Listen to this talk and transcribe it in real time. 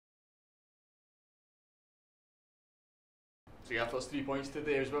So your first 3 points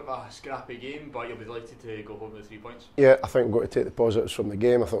today, it was a bit of a scrappy game, but you'll be delighted to go home with 3 points. Yeah, I think we've got to take the positives from the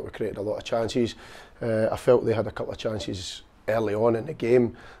game. I thought we created a lot of chances. I felt they had a couple of chances early on in the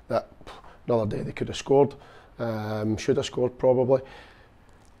game that another day they could have scored, should have scored probably.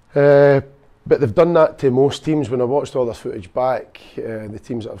 But they've done that to most teams. When I watched all the footage back, the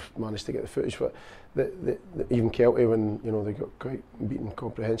teams that have managed to get the footage, but even Kelty, when they got quite beaten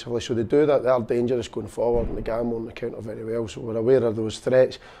comprehensively, so they do that. They are dangerous going forward, and they gamble on the counter very well. So we're aware of those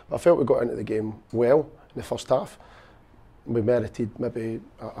threats. But I felt we got into the game well in the first half. We merited maybe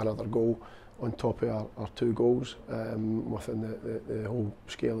another goal on top of our 2 goals within the whole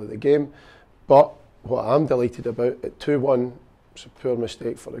scale of the game. But what I'm delighted about, at 2-1, it's a poor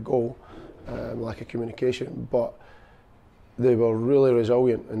mistake for the goal. Lack of communication, but they were really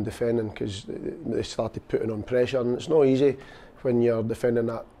resilient in defending because they started putting on pressure, and it's not easy when you're defending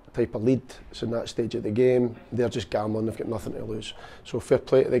that type of lead. It's in that stage of the game, they're just gambling, they've got nothing to lose. So fair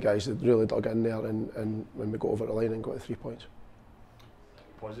play to the guys that really dug in there, and when we got over the line and got the 3 points.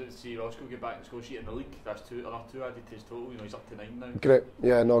 Positive to see Roscoe get back in the score sheet in the league. That's another 2 added to his total. He's up to 9 now. Great,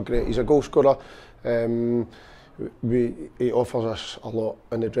 yeah, no, great. He's a goal scorer. He offers us a lot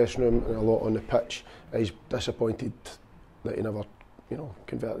in the dressing room and a lot on the pitch. He's disappointed that he never,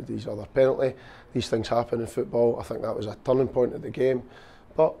 converted his other penalty. These things happen in football. I think that was a turning point of the game.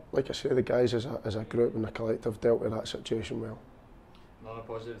 But like I say, the guys as a group and a collective dealt with that situation well. Another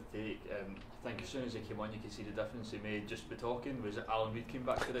positive take. I think as soon as he came on, you could see the difference he made just by talking. Was it Alan Reid came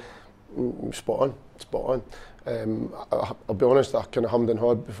back today? Spot on. I'll be honest, I kind of hummed and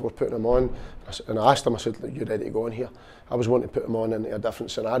hawed before putting him on, and I asked him, I said, "You ready to go in here?" I was wanting to put him on into a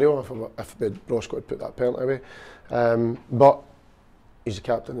different scenario if Roscoe had put that penalty away. But he's the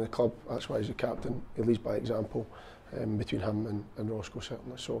captain of the club, that's why he's the captain. He leads by example between him and Roscoe,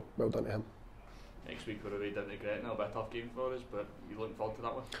 certainly, so well done to him. Next week we're away down to Gretna. It'll be a tough game for us, but you looking forward to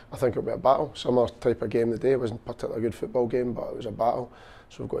that one? I think it'll be a battle, similar type of game today. It wasn't a particularly good football game, but it was a battle.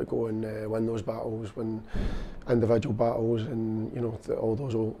 So we've got to go and win those battles, win individual battles, and all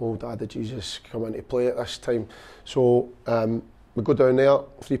those old adages just come into play at this time. So we go down there,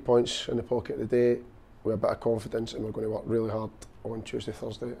 3 points in the pocket today, with a bit of confidence, and we're going to work really hard on Tuesday,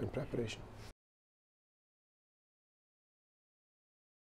 Thursday in preparation.